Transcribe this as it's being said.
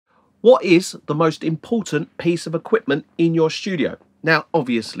What is the most important piece of equipment in your studio? Now,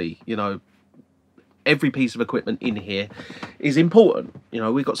 obviously, you know, every piece of equipment in here is important. You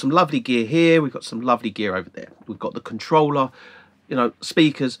know, we've got some lovely gear here, we've got some lovely gear over there. We've got the controller, you know,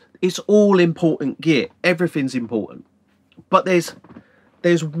 speakers. It's all important gear. Everything's important. But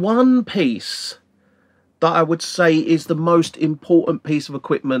there's one piece that I would say is the most important piece of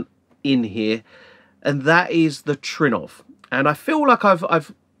equipment in here, and that is the Trinnov. And I feel like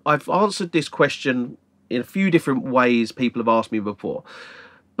I've answered this question in a few different ways. People have asked me before,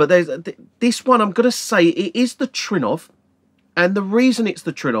 but there's this one. I'm going to say it is the Trinnov, and the reason it's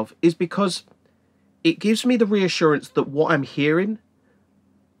the Trinnov is because it gives me the reassurance that what I'm hearing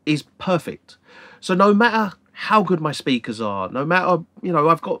is perfect. So no matter how good my speakers are, no matter, you know,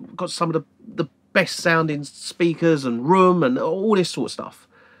 I've got some of the best sounding speakers and room and all this sort of stuff,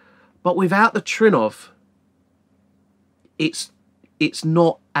 but without the Trinnov, it's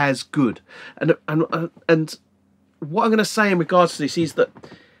not as good. And what I'm going to say in regards to this is that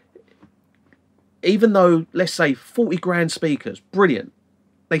even though, let's say, 40 grand speakers, brilliant,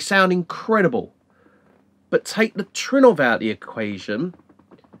 they sound incredible, but take the Trinnov out of the equation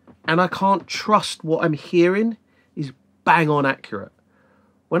and I can't trust what I'm hearing is bang on accurate.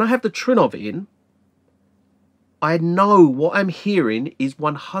 When I have the Trinnov in, I know what I'm hearing is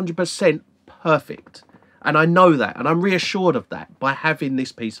 100% perfect. And I know that, and I'm reassured of that by having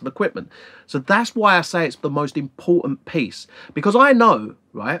this piece of equipment. So that's why I say it's the most important piece. Because I know,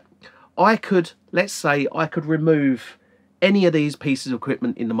 right, I could, let's say, I could remove any of these pieces of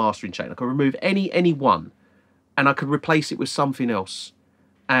equipment in the mastering chain. I could remove any one, and I could replace it with something else,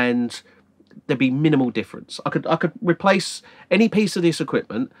 and there'd be minimal difference. I could replace any piece of this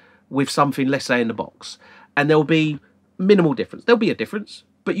equipment with something, let's say, in the box, and there'll be minimal difference. There'll be a difference,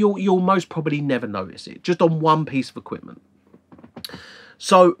 but you'll most probably never notice it, just on one piece of equipment.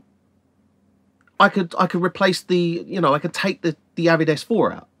 So I could replace the, you know, I could take the Avid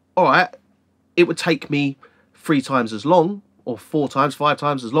S4 out. All right, it would take me 3 times as long, or 4 times, 5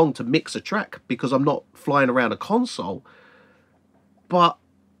 times as long to mix a track because I'm not flying around a console. But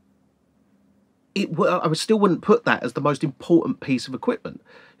I still wouldn't put that as the most important piece of equipment.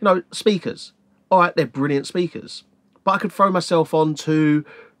 You know, speakers. All right, they're brilliant speakers, but I could throw myself onto,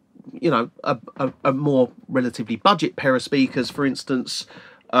 you know, a more relatively budget pair of speakers, for instance,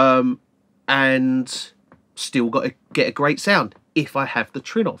 and still got to get a great sound if I have the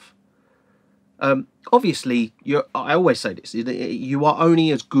Trinnov. Obviously, I always say this, you are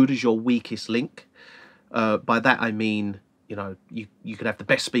only as good as your weakest link. By that I mean, you know, you could have the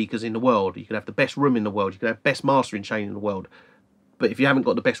best speakers in the world, you could have the best room in the world, you could have best mastering chain in the world, but if you haven't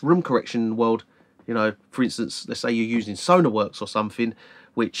got the best room correction in the world, you know, for instance, let's say you're using Sonarworks or something,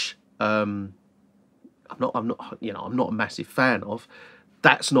 which I'm not a massive fan of.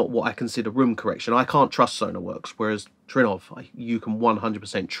 That's not what I consider room correction. I can't trust Sonarworks, whereas Trinnov, you can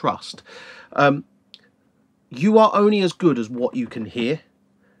 100% trust. You are only as good as what you can hear.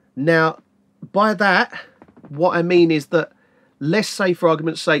 Now, by that, what I mean is that, let's say, for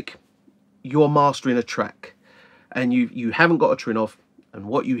argument's sake, you're mastering a track, and you haven't got a Trinnov, and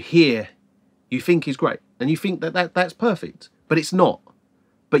what you hear, you think is great, and you think that's perfect, but it's not.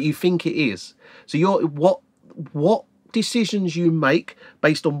 But you think it is. So what decisions you make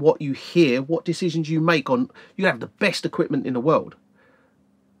based on what you hear, what decisions you make on, you have the best equipment in the world,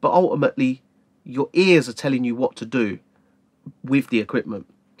 but ultimately your ears are telling you what to do with the equipment.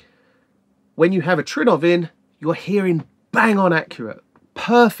 When you have a Trinnov in, you're hearing bang on accurate,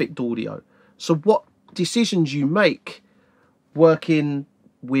 perfect audio. So what decisions you make working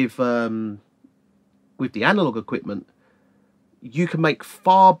with the analog equipment, you can make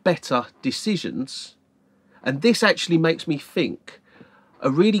far better decisions. And this actually makes me think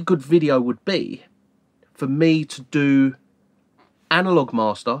a really good video would be for me to do analog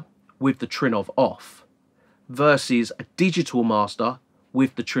master with the Trinnov off versus a digital master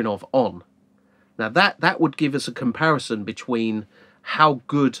with the Trinnov on. Now that would give us a comparison between how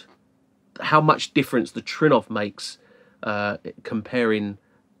much difference the Trinnov makes comparing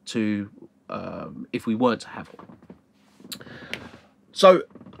to if we weren't to have one. So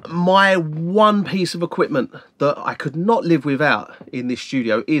my one piece of equipment that I could not live without in this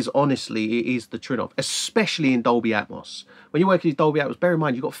studio is, honestly, it is the Trinnov, especially in Dolby Atmos. When you're working with Dolby Atmos, bear in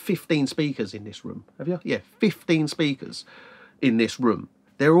mind you've got 15 speakers in this room. Have you? Yeah, 15 speakers in this room.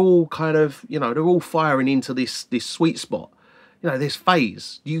 They're all kind of, you know, they're all firing into this sweet spot. You know, this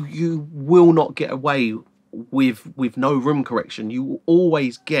phase. You will not get away with no room correction. You will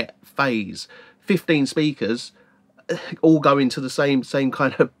always get phase. 15 speakers all going to the same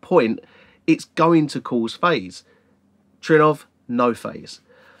kind of point, it's going to cause phase. Trinnov, no phase.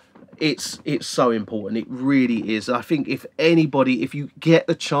 it's so important. It really is. I think if you get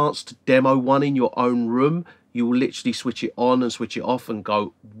the chance to demo one in your own room, you will literally switch it on and switch it off and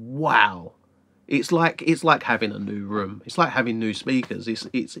go, wow. It's like having a new room. It's like having new speakers.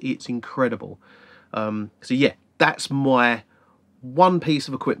 It's incredible. So yeah, that's my one piece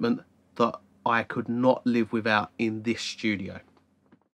of equipment that I could not live without in this studio.